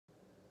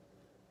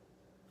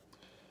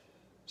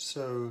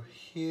So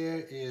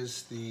here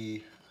is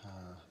the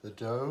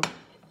dough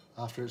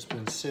after it's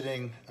been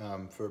sitting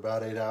for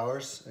about 8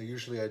 hours.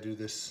 Usually I do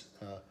this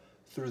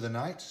through the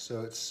night,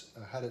 so it's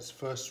had its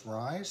first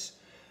rise,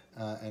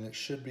 and it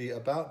should be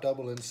about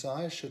double in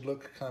size, should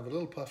look kind of a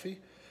little puffy,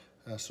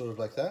 sort of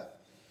like that.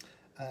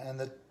 And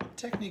the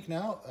technique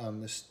now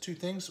is two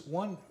things.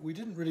 One, we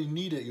didn't really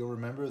knead it. You'll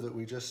remember that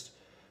we just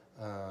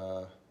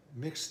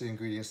mixed the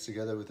ingredients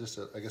together with this,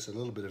 I guess, a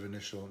little bit of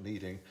initial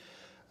kneading.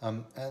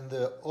 And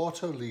the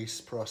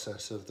autolyse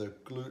process of the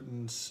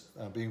glutens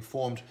being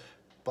formed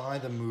by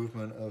the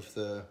movement of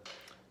the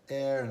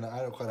air, and I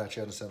don't quite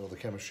actually understand all the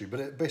chemistry, but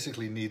it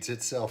basically kneads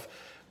itself.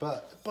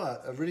 But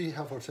a really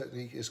helpful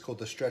technique is called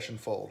the stretch and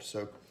fold.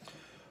 So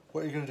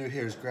what you're going to do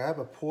here is grab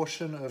a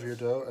portion of your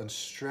dough and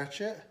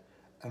stretch it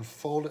and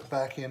fold it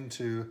back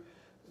into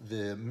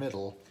the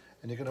middle,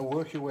 and you're going to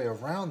work your way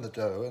around the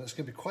dough, and it's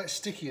going to be quite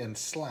sticky and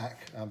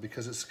slack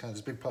because it's kind of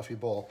this big puffy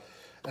ball.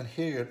 And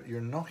here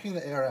you're knocking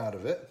the air out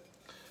of it,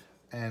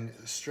 and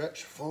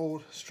stretch,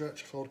 fold,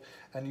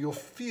 and you'll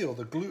feel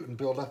the gluten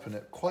build up in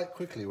it quite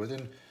quickly.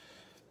 Within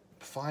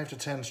 5 to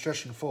 10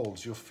 stretch and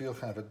folds, you'll feel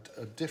kind of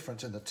a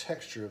difference in the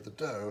texture of the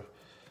dough.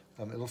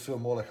 It'll feel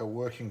more like a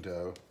working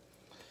dough.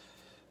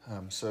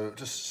 So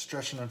just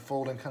stretching and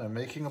folding, kind of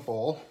making a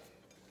ball.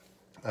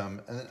 And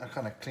then I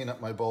kind of clean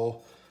up my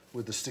bowl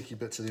with the sticky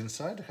bits of the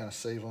inside to kind of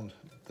save on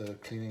the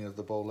cleaning of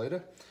the bowl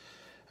later.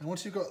 And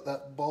once you've got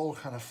that ball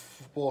kind of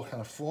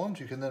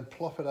formed, you can then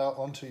plop it out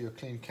onto your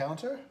clean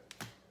counter,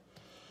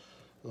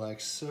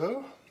 like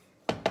so.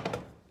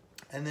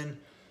 And then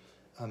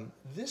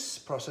this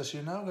process,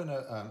 you're now going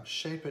to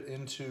shape it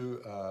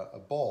into a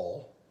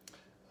ball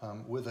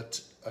with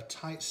a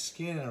tight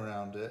skin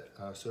around it,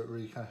 so it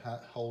really kind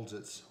of holds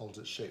its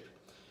shape.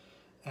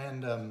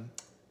 And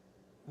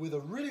with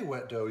a really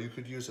wet dough, you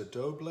could use a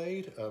dough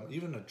blade,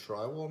 even a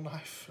drywall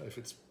knife, if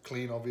it's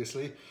clean,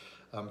 obviously.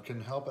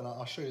 Can help, and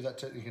I'll show you that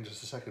technique in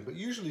just a second, but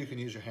usually you can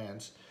use your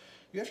hands.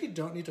 You actually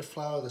don't need to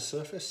flour the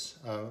surface,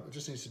 it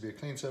just needs to be a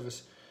clean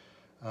surface,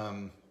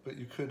 but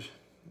you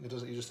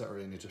just don't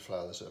really need to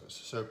flour the surface.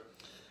 So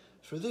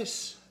for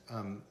this,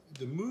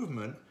 the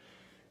movement,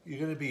 you're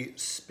going to be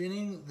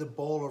spinning the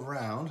ball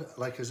around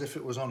like as if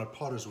it was on a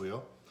potter's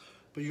wheel,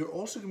 but you're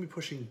also going to be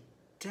pushing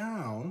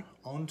down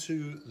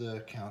onto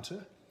the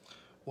counter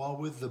while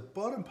with the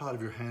bottom part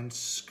of your hand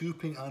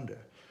scooping under.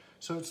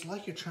 So it's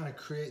like you're trying to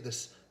create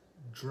this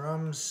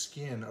drum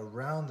skin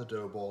around the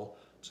dough ball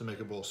to make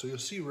a ball. So you'll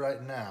see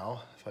right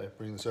now, if I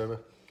bring this over,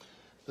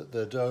 that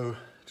the dough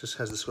just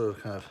has this sort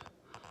of kind of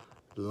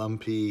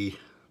lumpy,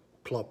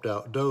 plopped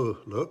out dough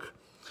look.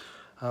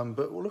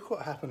 But look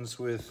what happens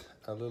with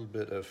a little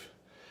bit of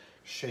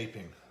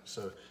shaping.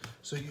 So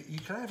you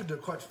kind of have to do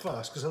it quite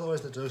fast because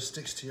otherwise the dough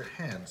sticks to your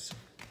hands.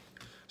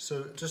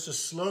 So just a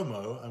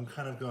slow-mo, I'm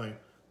kind of going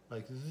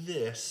like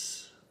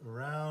this,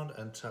 around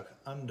and tuck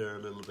under a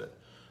little bit.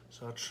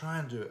 So I'll try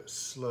and do it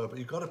slow, but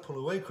you've got to pull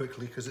away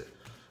quickly because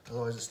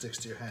otherwise it sticks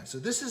to your hand. So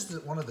this is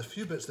one of the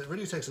few bits that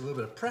really takes a little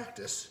bit of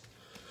practice,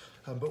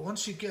 but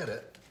once you get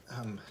it,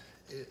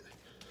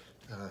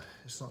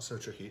 it's not so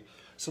tricky.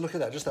 So look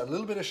at that, just that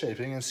little bit of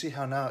shaping, and see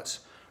how now it's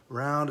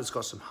round, it's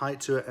got some height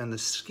to it, and the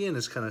skin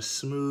is kind of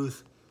smooth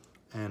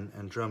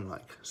and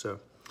drum-like. So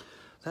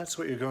that's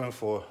what you're going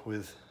for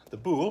with the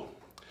boule.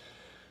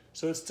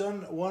 So it's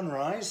done one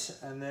rise,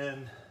 and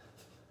then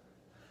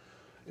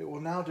it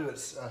will now do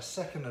its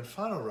second and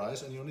final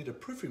rise, and you'll need a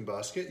proofing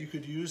basket. You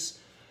could use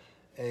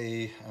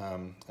a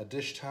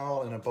dish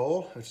towel in a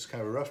bowl, which is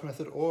kind of a rough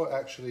method, or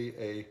actually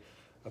a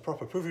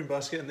proper proofing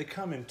basket, and they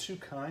come in two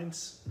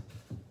kinds.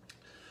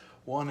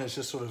 One is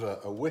just sort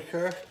of a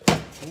wicker,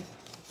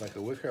 like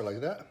a wicker like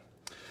that.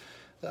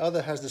 The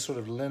other has this sort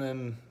of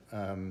linen, I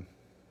don't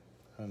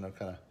know,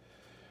 kind of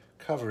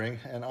covering,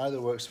 and either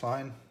works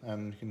fine.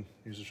 You can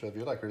use whichever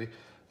you like, really.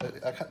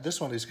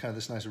 This one is kind of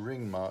this nice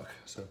ring mark,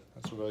 so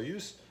that's what I'll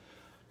use.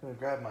 I'm going to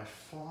grab my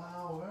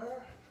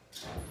flour.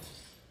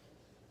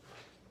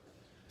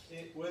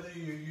 Whether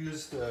you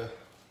use the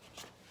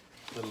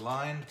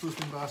lined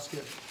proofing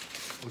basket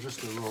or just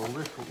the raw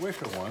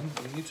wicker one,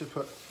 you need to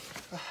put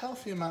a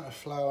healthy amount of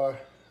flour,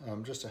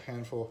 just a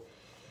handful,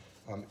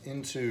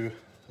 into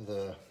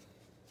the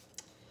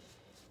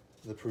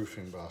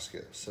proofing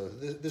basket. So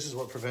this is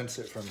what prevents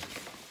it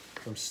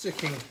from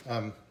sticking.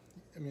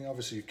 I mean,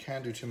 obviously you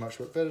can do too much,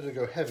 but better to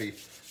go heavy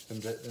than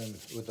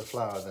with the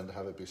flour than to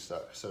have it be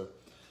stuck. So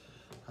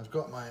I've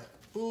got my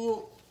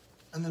boule,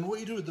 and then what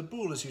you do with the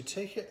boule is you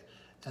take it,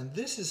 and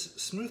this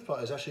smooth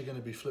part is actually going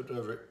to be flipped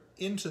over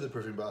into the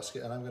proofing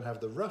basket, and I'm going to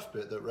have the rough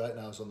bit that right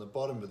now is on the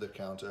bottom of the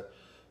counter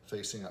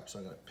facing up. So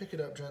I'm going to pick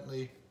it up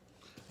gently,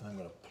 and I'm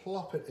going to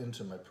plop it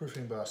into my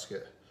proofing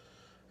basket.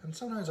 And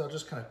sometimes I'll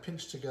just kind of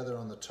pinch together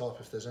on the top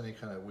if there's any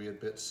kind of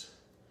weird bits.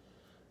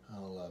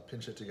 I'll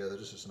pinch it together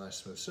just as a nice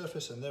smooth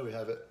surface, and there we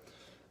have it.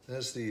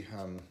 There's the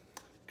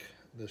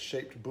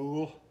shaped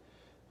boule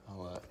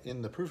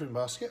in the proofing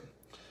basket.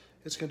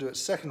 It's going to do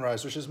its second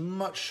rise, which is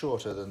much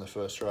shorter than the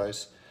first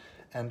rise.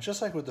 And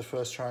just like with the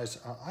first rise,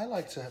 I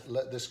like to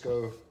let this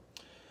go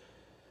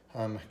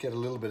get a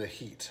little bit of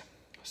heat.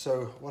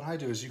 So what I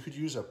do is, you could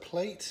use a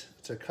plate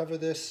to cover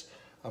this.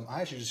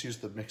 I actually just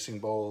used the mixing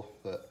bowl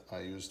that I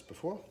used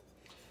before.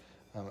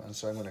 And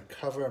so I'm going to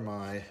cover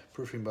my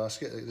proofing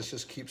basket. This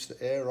just keeps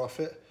the air off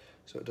it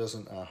so it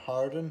doesn't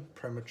harden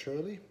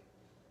prematurely.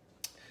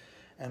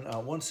 And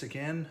once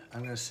again, I'm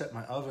going to set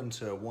my oven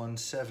to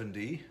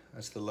 170.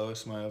 That's the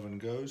lowest my oven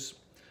goes.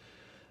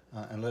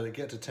 And let it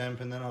get to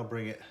temp, and then I'll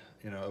bring it,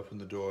 open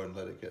the door and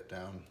let it get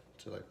down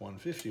to like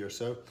 150 or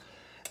so.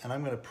 And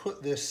I'm going to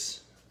put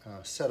this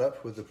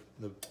setup with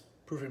the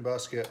proofing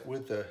basket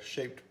with the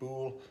shaped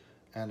boule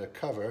and a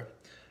cover.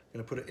 I'm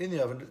going to put it in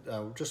the oven,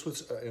 just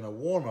in a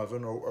warm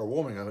oven or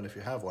warming oven if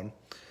you have one,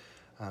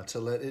 to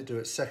let it do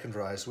its second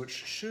rise, which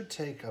should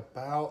take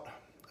about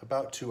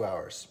 2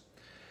 hours.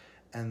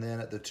 And then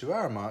at the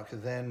 2-hour mark,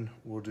 then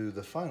we'll do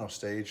the final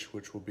stage,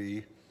 which will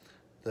be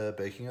the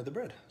baking of the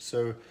bread.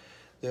 So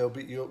there'll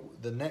be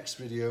the next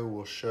video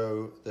will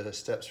show the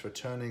steps for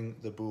turning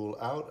the boule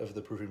out of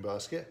the proofing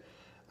basket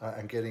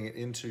and getting it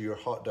into your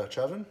hot Dutch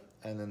oven,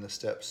 and then the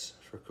steps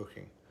for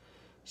cooking.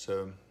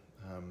 So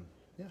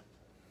yeah.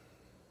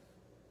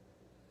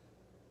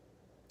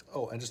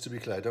 Oh, and just to be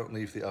clear, I don't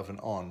leave the oven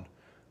on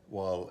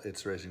while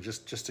it's raising,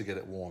 just to get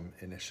it warm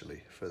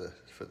initially for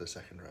the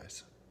second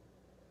rise.